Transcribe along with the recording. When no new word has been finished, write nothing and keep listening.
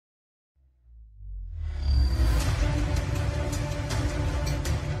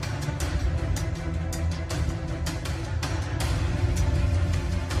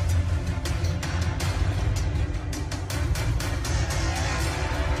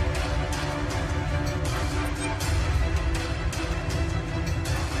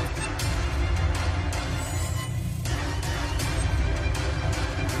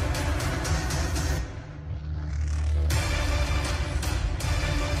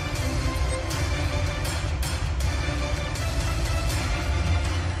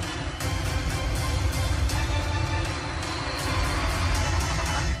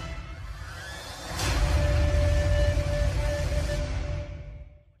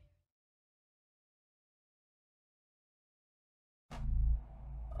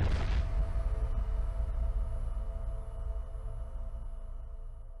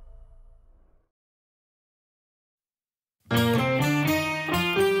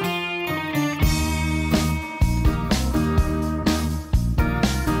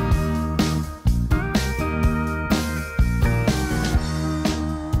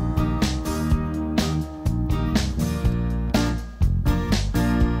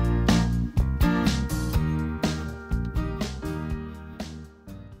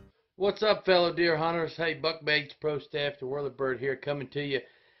What's up, fellow deer hunters? Hey, Buck Baits Pro Staff to Whorley Bird here, coming to you.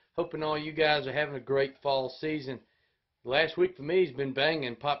 Hoping all you guys are having a great fall season. Last week for me has been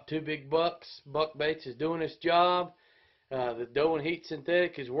banging. Popped 2 big bucks. Buck Baits is doing its job. The Doe and Heat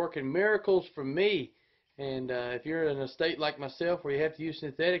Synthetic is working miracles for me. And if you're in a state like myself where you have to use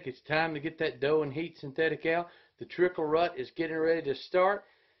synthetic, it's time to get that Doe and Heat Synthetic out. The trickle rut is getting ready to start.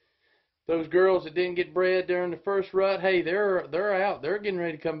 Those girls that didn't get bred during the first rut, hey, they're out. They're getting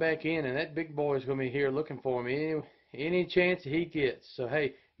ready to come back in, and that big boy is going to be here looking for me any chance that he gets. So,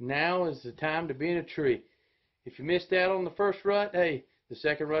 hey, now is the time to be in a tree. If you missed out on the first rut, hey, the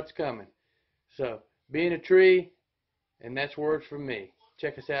second rut's coming. So, be in a tree, and that's words from me.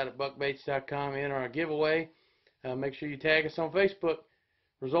 Check us out at buckbaits.com. Enter our giveaway. Make sure you tag us on Facebook.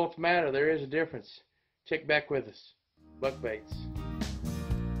 Results matter. There is a difference. Check back with us. Buck Baits.